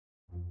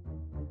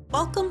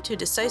Welcome to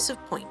Decisive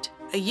Point,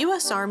 a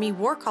U.S. Army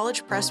War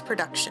College Press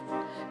production,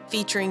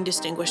 featuring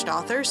distinguished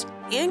authors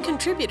and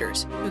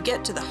contributors who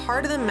get to the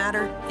heart of the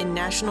matter in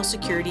national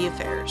security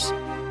affairs.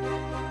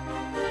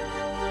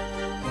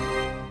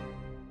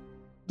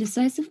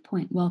 Decisive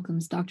Point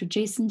welcomes Dr.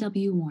 Jason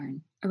W.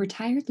 Warren, a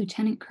retired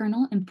lieutenant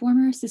colonel and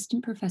former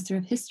assistant professor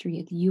of history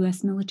at the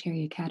U.S.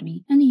 Military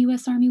Academy and the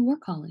U.S. Army War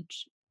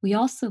College. We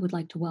also would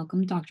like to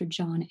welcome Dr.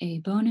 John A.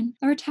 Bonin,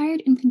 a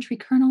retired infantry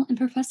colonel and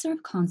professor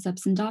of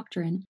concepts and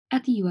doctrine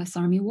at the U.S.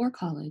 Army War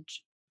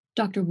College.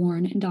 Dr.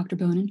 Warren and Dr.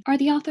 Bonin are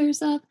the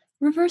authors of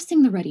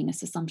Reversing the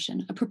Readiness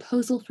Assumption, a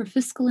proposal for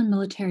fiscal and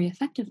military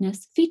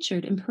effectiveness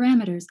featured in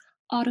Parameters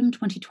Autumn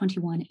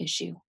 2021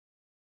 issue.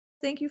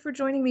 Thank you for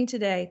joining me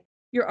today.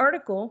 Your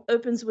article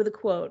opens with a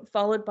quote,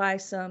 followed by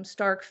some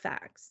stark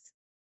facts.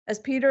 As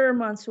Peter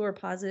Mansour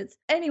posits,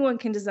 anyone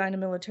can design a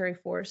military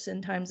force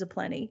in times of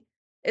plenty.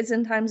 It's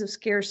in times of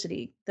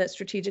scarcity that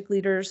strategic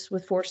leaders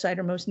with foresight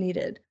are most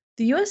needed.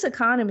 The U.S.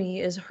 economy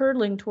is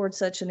hurtling towards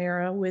such an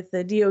era with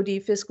the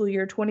DoD fiscal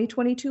year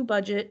 2022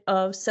 budget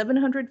of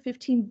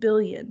 $715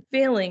 billion,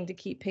 failing to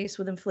keep pace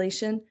with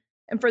inflation.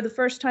 And for the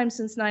first time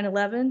since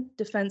 9/11,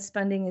 defense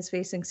spending is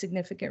facing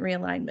significant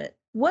realignment.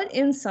 What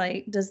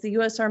insight does the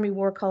U.S. Army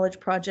War College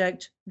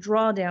project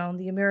Drawdown,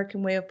 the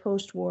American Way of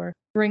Post-War,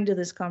 bring to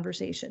this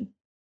conversation?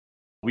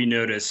 We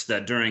noticed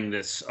that during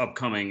this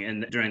upcoming,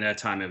 and during that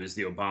time it was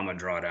the Obama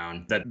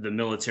drawdown, that the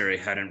military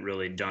hadn't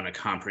really done a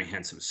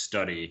comprehensive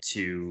study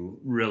to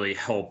really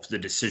help the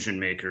decision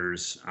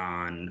makers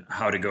on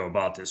how to go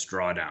about this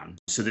drawdown.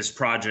 So this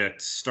project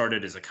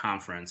started as a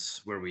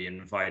conference where we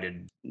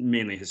invited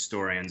mainly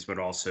historians, but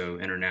also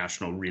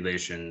international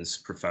relations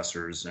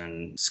professors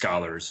and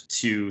scholars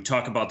to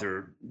talk about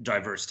their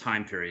diverse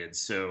time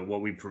periods. So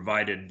what we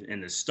provided in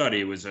this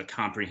study was a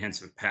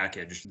comprehensive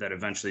package that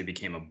eventually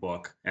became a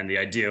book. And the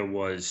idea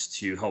was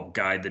to help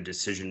guide the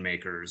decision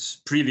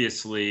makers.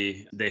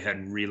 Previously, they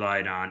had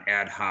relied on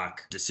ad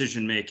hoc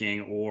decision making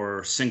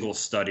or single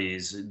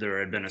studies. There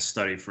had been a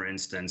study, for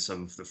instance,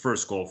 of the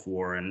first Gulf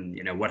War and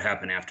what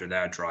happened after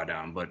that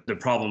drawdown. But the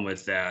problem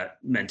with that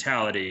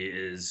mentality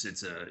is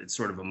it's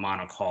sort of a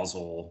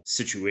monocausal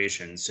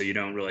situation. So you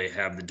don't really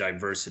have the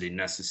diversity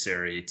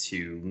necessary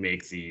to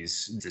make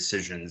these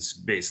decisions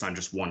based on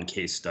just one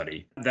case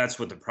study. That's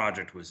what the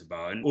project was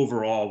about. And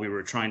overall, we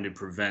were trying to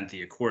prevent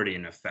the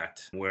accordion effect,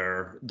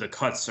 where the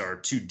cuts are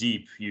too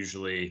deep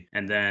usually,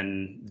 and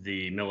then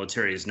the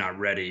military is not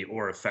ready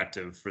or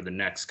effective for the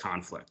next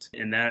conflict.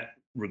 In that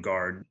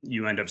regard,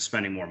 you end up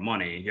spending more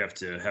money. You have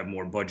to have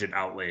more budget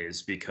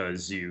outlays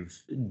because you've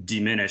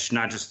diminished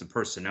not just the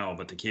personnel,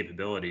 but the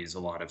capabilities a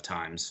lot of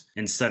times,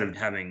 instead of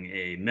having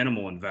a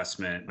minimal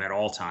investment at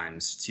all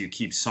times to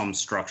keep some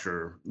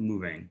structure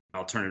moving.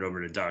 I'll turn it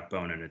over to Doc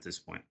Bonin at this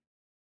point.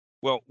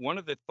 Well, one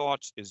of the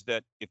thoughts is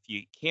that if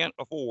you can't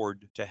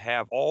afford to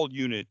have all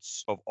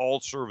units of all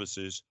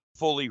services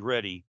fully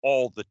ready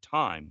all the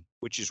time,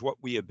 which is what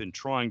we have been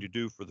trying to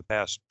do for the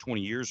past 20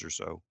 years or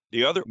so,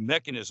 the other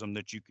mechanism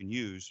that you can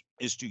use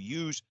is to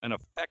use an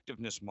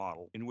effectiveness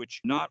model in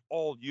which not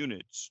all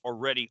units are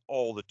ready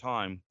all the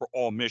time for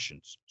all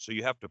missions. So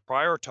you have to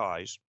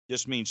prioritize.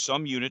 This means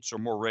some units are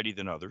more ready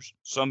than others.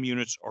 Some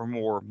units are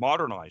more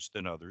modernized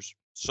than others.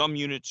 Some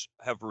units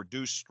have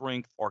reduced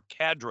strength or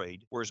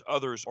cadred, whereas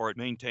others are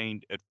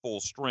maintained at full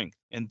strength.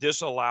 And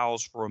this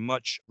allows for a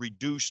much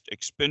reduced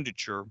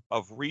expenditure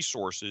of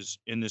resources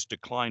in this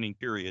declining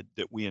period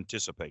that we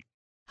anticipate.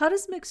 How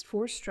does mixed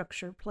force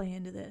structure play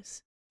into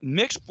this?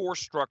 Mixed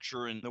force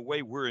structure, in the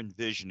way we're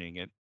envisioning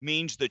it,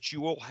 means that you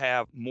will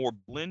have more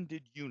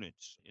blended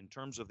units. In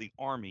terms of the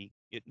Army,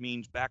 it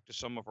means back to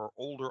some of our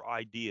older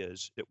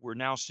ideas that we're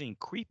now seeing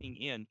creeping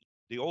in.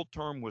 The old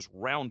term was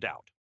round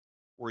out,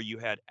 where you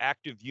had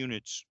active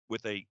units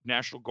with a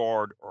National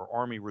Guard or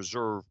Army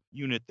Reserve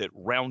unit that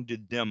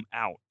rounded them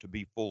out to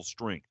be full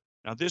strength.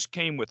 Now, this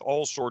came with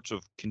all sorts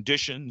of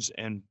conditions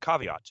and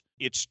caveats.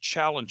 It's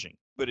challenging,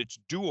 but it's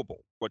doable.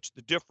 What's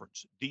the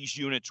difference? These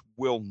units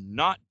will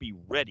not be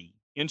ready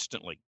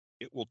instantly.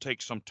 It will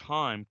take some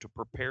time to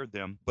prepare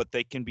them, but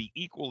they can be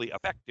equally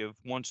effective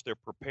once they're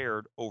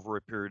prepared over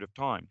a period of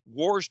time.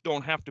 Wars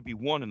don't have to be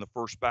won in the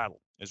first battle.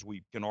 As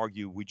we can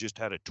argue, we just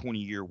had a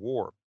 20-year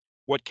war.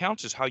 What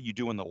counts is how you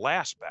do in the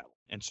last battle.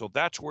 And so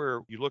that's where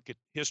you look at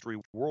history,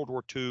 World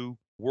War II,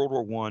 World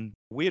War I.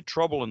 We had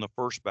trouble in the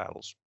first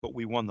battles, but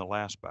we won the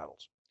last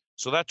battles.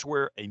 So that's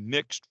where a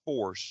mixed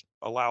force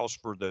allows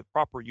for the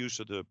proper use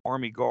of the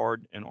Army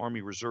Guard and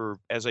Army Reserve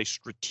as a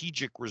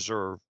strategic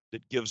reserve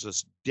that gives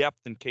us depth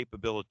and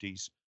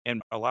capabilities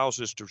and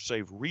allows us to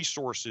save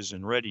resources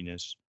and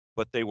readiness,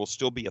 but they will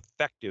still be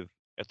effective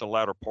at the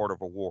latter part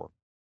of a war.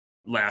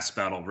 Last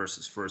battle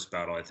versus first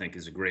battle, I think,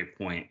 is a great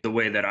point. The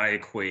way that I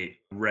equate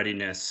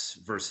readiness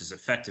versus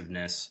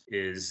effectiveness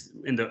is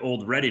in the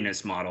old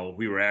readiness model,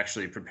 we were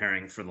actually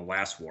preparing for the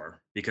last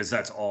war because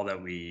that's all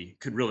that we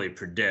could really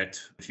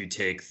predict. If you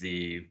take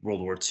the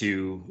World War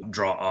II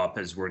draw up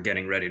as we're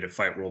getting ready to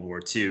fight World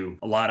War II,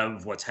 a lot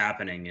of what's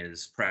happening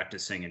is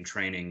practicing and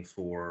training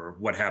for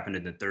what happened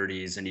in the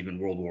 30s and even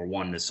World War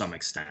I to some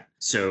extent.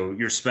 So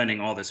you're spending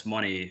all this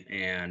money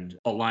and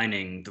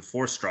aligning the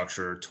force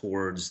structure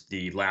towards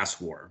the last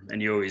war.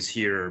 And you always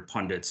hear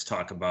pundits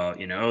talk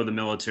about, oh, the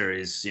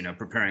military is,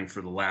 preparing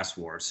for the last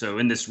war. So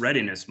in this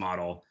readiness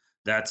model,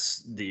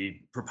 that's the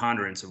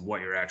preponderance of what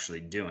you're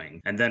actually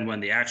doing. And then when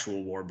the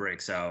actual war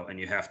breaks out and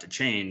you have to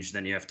change,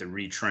 then you have to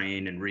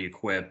retrain and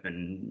re-equip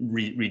and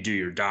redo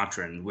your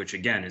doctrine, which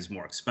again is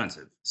more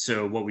expensive.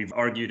 So what we've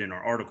argued in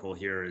our article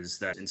here is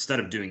that instead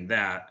of doing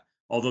that,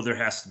 although there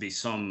has to be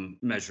some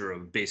measure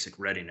of basic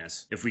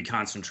readiness, if we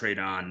concentrate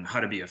on how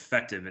to be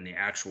effective in the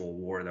actual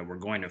war that we're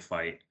going to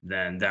fight,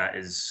 then that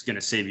is going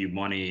to save you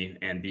money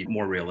and be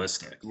more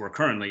realistic. We're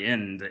currently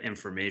in the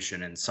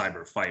information and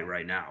cyber fight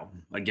right now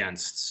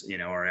against,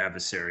 our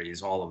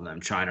adversaries, all of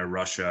them, China,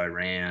 Russia,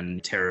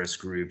 Iran, terrorist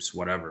groups,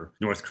 whatever,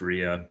 North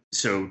Korea.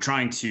 So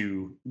trying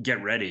to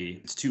get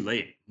ready, it's too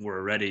late. We're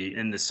already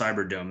in the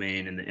cyber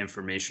domain, in the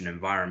information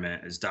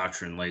environment, as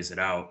doctrine lays it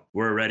out.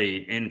 We're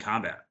already in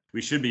combat.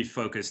 We should be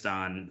focused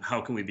on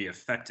how can we be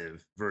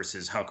effective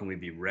versus how can we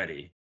be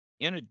ready.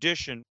 In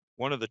addition,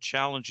 one of the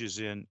challenges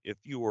if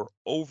you are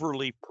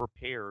overly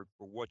prepared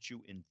for what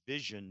you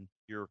envision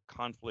your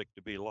conflict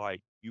to be like,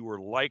 you are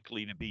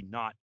likely to be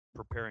not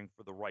preparing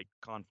for the right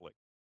conflict.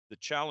 The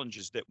challenge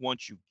is that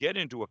once you get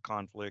into a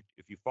conflict,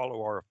 if you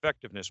follow our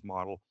effectiveness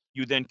model,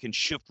 you then can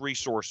shift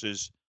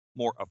resources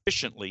more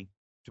efficiently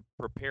to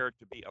prepare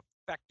to be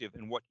effective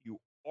in what you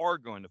are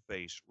going to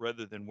face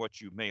rather than what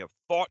you may have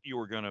thought you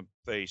were going to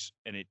face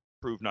and it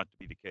proved not to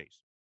be the case.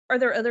 Are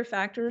there other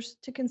factors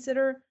to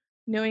consider?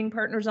 Knowing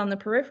partners on the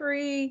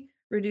periphery,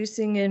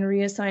 reducing and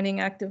reassigning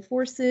active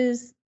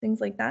forces,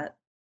 things like that?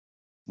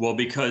 Well,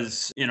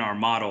 because in our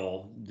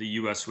model, the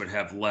US would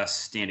have less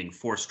standing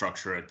force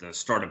structure at the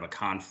start of a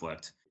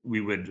conflict. We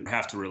would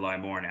have to rely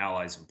more on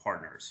allies and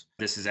partners.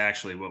 This is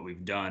actually what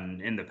we've done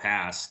in the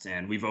past,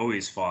 and we've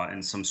always fought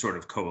in some sort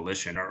of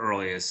coalition. Our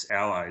earliest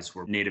allies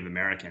were Native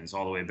Americans,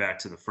 all the way back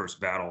to the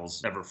first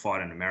battles ever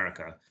fought in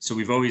America. So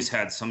we've always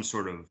had some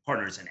sort of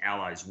partners and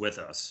allies with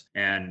us.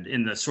 And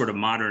in the sort of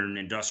modern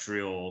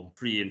industrial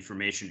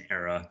pre-information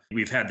era,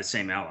 we've had the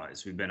same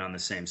allies. We've been on the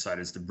same side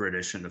as the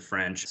British and the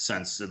French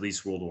since at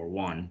least World War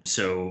I.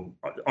 So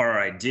our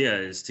idea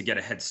is to get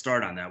a head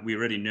start on that. We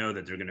already know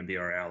that they're going to be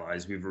our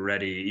allies. We've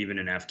already, even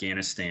in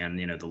Afghanistan,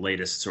 the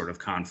latest sort of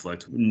conflict,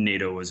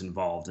 NATO was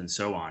involved and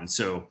so on.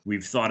 So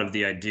we've thought of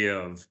the idea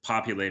of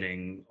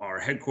populating our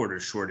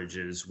headquarters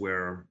shortages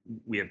where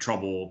we have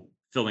trouble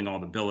filling all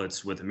the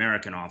billets with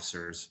American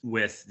officers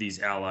with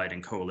these allied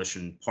and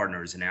coalition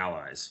partners and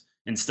allies,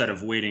 instead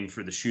of waiting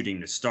for the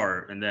shooting to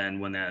start. And then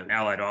when that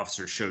allied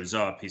officer shows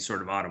up, he's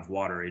sort of out of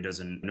water. He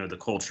doesn't know the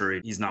culture.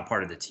 He's not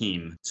part of the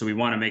team. So we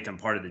want to make them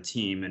part of the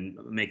team and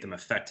make them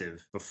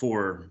effective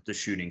before the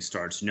shooting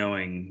starts,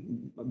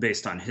 knowing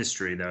based on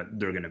history that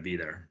they're going to be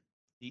there.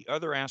 The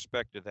other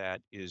aspect of that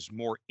is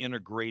more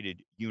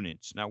integrated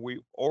units. Now,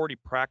 we're already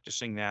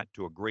practicing that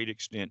to a great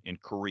extent in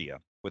Korea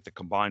with the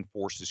Combined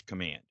Forces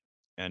Command.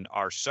 And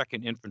our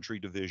 2nd Infantry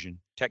Division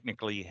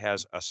technically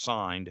has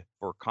assigned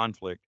for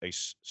conflict a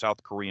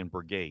South Korean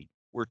brigade.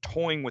 We're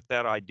toying with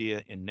that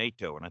idea in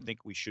NATO, and I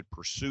think we should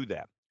pursue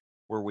that,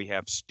 where we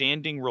have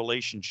standing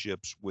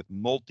relationships with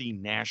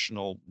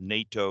multinational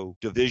NATO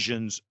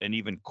divisions and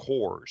even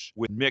corps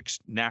with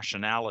mixed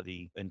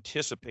nationality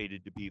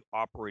anticipated to be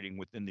operating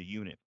within the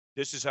unit.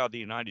 This is how the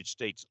United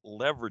States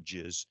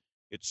leverages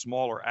its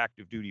smaller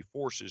active duty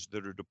forces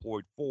that are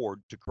deployed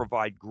forward to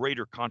provide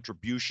greater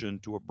contribution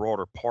to a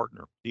broader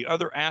partner. The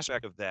other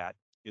aspect of that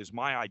is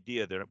my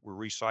idea that we're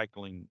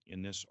recycling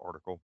in this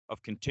article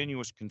of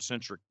continuous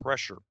concentric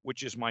pressure,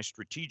 which is my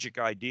strategic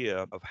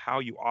idea of how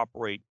you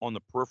operate on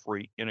the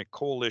periphery in a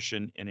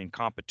coalition and in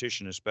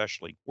competition,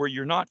 especially where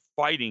you're not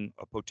fighting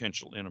a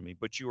potential enemy,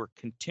 but you are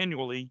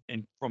continually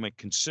and from a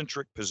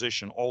concentric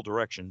position, all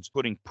directions,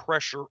 putting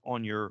pressure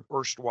on your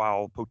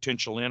erstwhile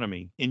potential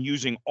enemy and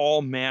using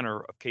all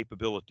manner of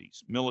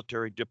capabilities,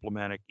 military,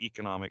 diplomatic,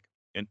 economic,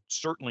 and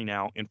certainly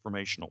now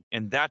informational.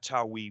 And that's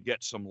how we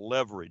get some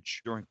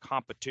leverage during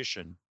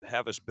competition to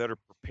have us better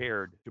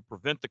prepared to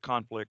prevent the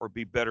conflict or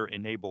be better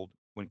enabled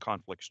when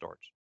conflict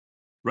starts.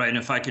 Right. And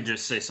if I could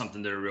just say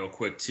something there real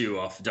quick, too,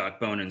 off Doc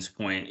Bonin's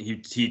point,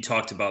 he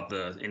talked about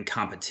the in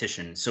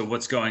competition. So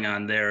what's going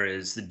on there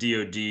is the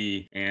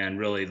DoD and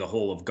really the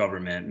whole of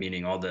government,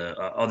 meaning all the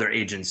other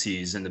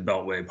agencies in the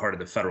Beltway, part of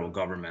the federal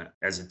government,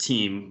 as a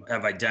team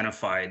have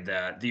identified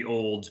that the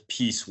old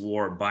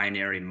peace-war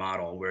binary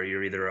model where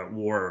you're either at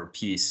war or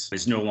peace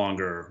is no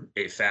longer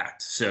a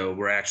fact. So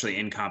we're actually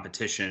in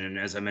competition. And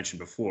as I mentioned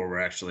before, we're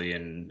actually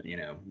in,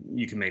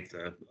 you can make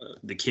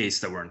the case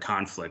that we're in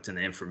conflict in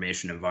the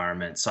information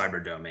environment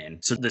dominant cyber domain.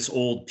 So this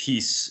old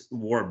peace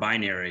war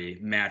binary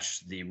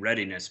matched the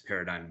readiness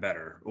paradigm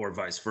better, or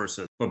vice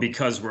versa. But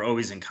because we're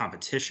always in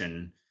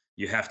competition,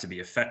 you have to be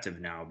effective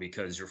now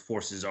because your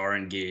forces are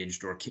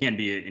engaged or can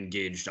be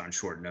engaged on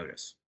short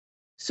notice.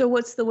 So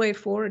what's the way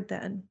forward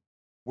then?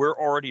 We're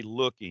already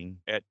looking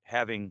at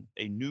having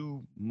a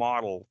new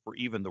model for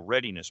even the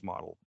readiness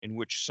model, in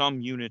which some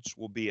units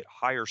will be at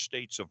higher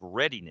states of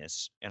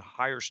readiness and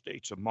higher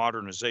states of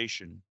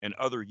modernization, and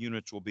other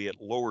units will be at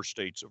lower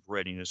states of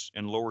readiness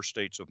and lower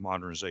states of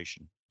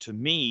modernization. To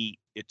me,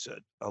 it's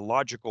a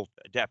logical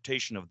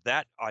adaptation of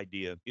that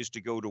idea is to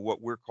go to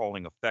what we're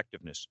calling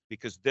effectiveness,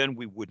 because then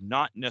we would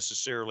not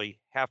necessarily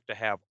have to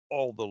have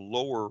all the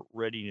lower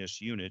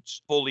readiness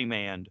units fully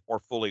manned or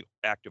fully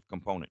active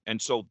component.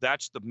 And so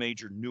that's the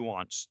major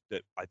nuance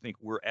that I think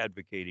we're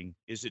advocating,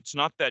 is it's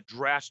not that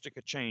drastic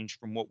a change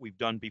from what we've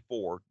done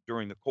before.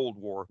 During the Cold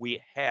War,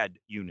 we had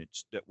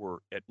units that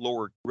were at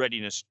lower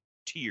readiness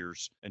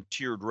tiers and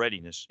tiered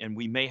readiness, and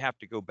we may have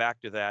to go back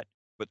to that.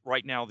 But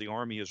right now, the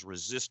Army is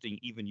resisting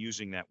even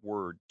using that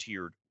word,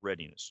 tiered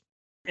readiness.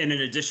 And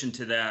in addition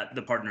to that,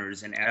 the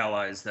partners and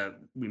allies that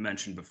we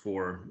mentioned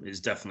before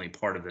is definitely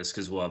part of this,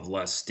 because we'll have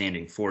less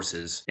standing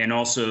forces. And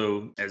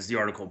also, as the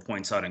article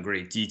points out in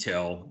great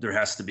detail, there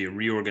has to be a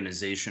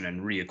reorganization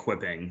and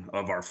re-equipping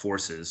of our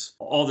forces.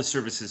 All the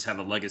services have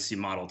a legacy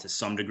model to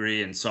some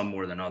degree, and some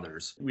more than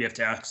others. We have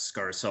to ask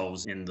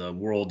ourselves, in the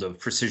world of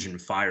precision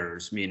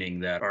fires, meaning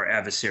that our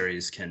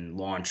adversaries can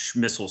launch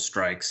missile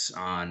strikes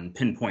on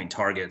pinpoint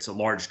targets,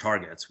 large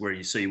targets, where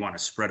you want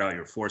to spread out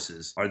your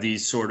forces. Are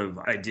these sort of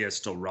ideas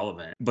still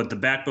relevant? But the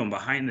backbone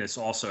behind this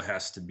also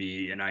has to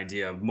be an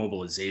idea of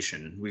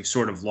mobilization. We've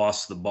sort of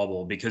lost the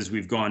bubble because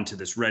we've gone to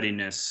this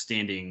readiness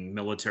standing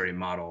military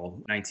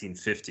model,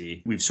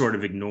 1950. We've sort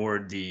of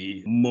ignored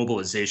the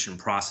mobilization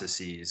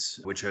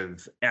processes, which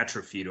have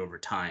atrophied over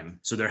time.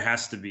 So there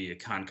has to be a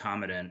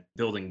concomitant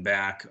building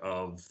back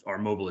of our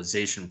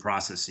mobilization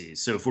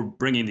processes. So if we're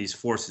bringing these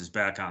forces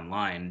back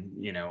online,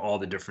 all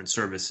the different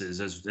services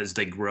as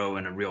they grow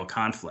in a real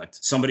conflict,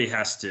 somebody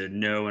has to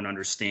know and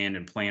understand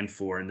and plan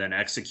for and then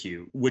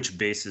execute which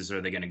bases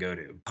are they going to go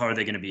to? How are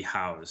they going to be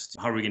housed?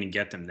 How are we going to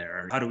get them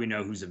there? How do we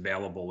know who's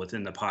available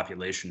within the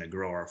population to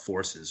grow our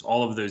forces?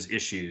 All of those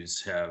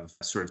issues have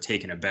sort of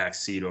taken a back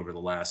seat over the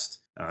last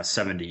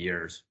 70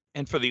 years.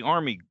 And for the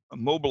Army,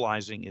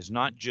 mobilizing is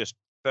not just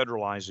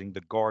federalizing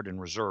the Guard and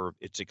Reserve,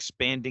 it's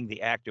expanding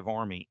the active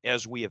Army,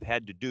 as we have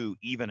had to do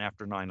even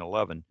after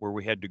 9/11, where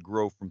we had to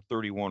grow from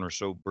 31 or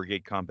so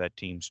brigade combat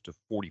teams to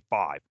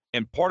 45.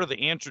 And part of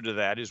the answer to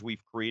that is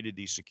we've created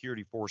these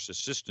security force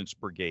assistance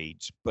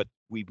brigades, but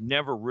we've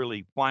never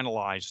really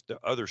finalized the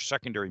other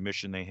secondary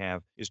mission they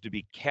have, is to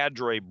be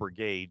cadre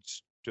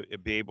brigades to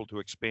be able to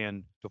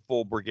expand to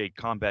full brigade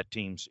combat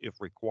teams if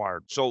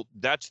required. So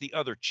that's the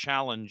other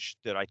challenge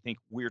that I think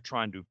we're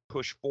trying to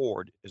push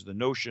forward, is the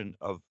notion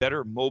of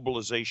better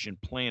mobilization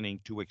planning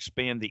to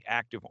expand the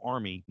active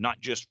Army,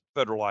 not just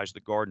federalize the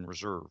Guard and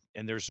Reserve.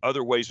 And there's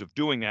other ways of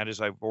doing that,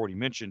 as I've already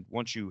mentioned.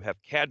 Once you have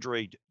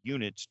cadred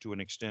units to an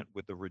extent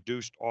with the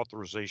reduced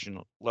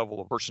authorization level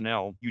of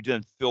personnel, you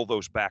then fill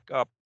those back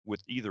up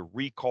with either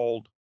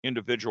recalled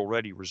individual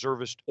ready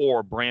reservists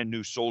or brand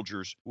new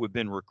soldiers who have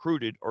been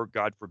recruited, or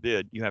God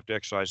forbid, you have to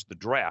exercise the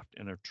draft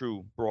in a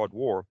true broad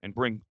war and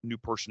bring new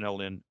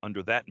personnel in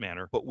under that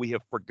manner. But we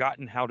have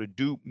forgotten how to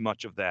do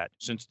much of that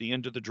since the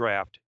end of the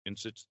draft and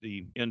since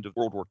the end of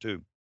World War II.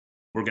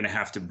 We're going to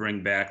have to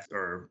bring back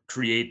or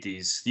create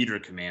these theater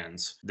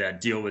commands that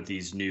deal with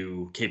these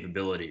new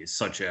capabilities,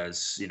 such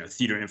as,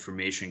 theater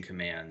information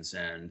commands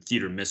and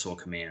theater missile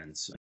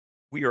commands.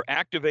 We are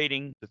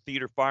activating the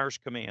Theater Fires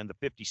Command,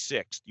 the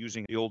 56th,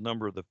 using the old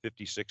number of the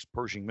 56th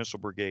Pershing Missile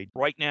Brigade.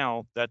 Right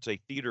now, that's a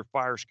Theater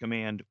Fires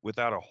Command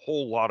without a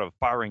whole lot of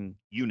firing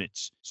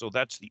units. So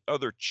that's the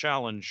other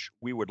challenge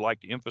we would like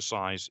to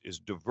emphasize, is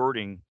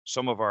diverting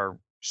some of our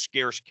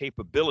scarce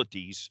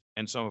capabilities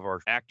and some of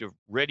our active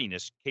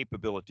readiness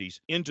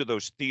capabilities into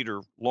those theater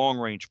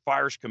long-range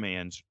fires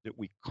commands that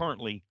we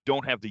currently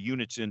don't have the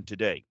units in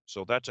today.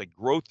 So that's a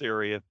growth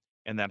area,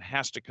 and that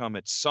has to come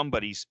at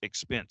somebody's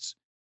expense.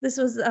 This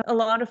was a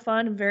lot of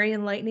fun and very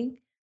enlightening.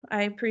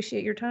 I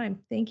appreciate your time.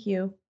 Thank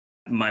you.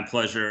 My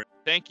pleasure.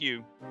 Thank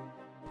you.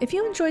 If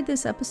you enjoyed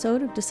this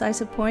episode of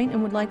Decisive Point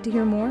and would like to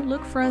hear more,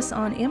 look for us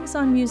on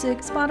Amazon Music,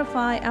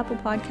 Spotify, Apple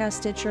Podcast,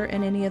 Stitcher,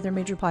 and any other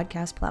major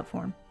podcast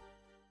platform.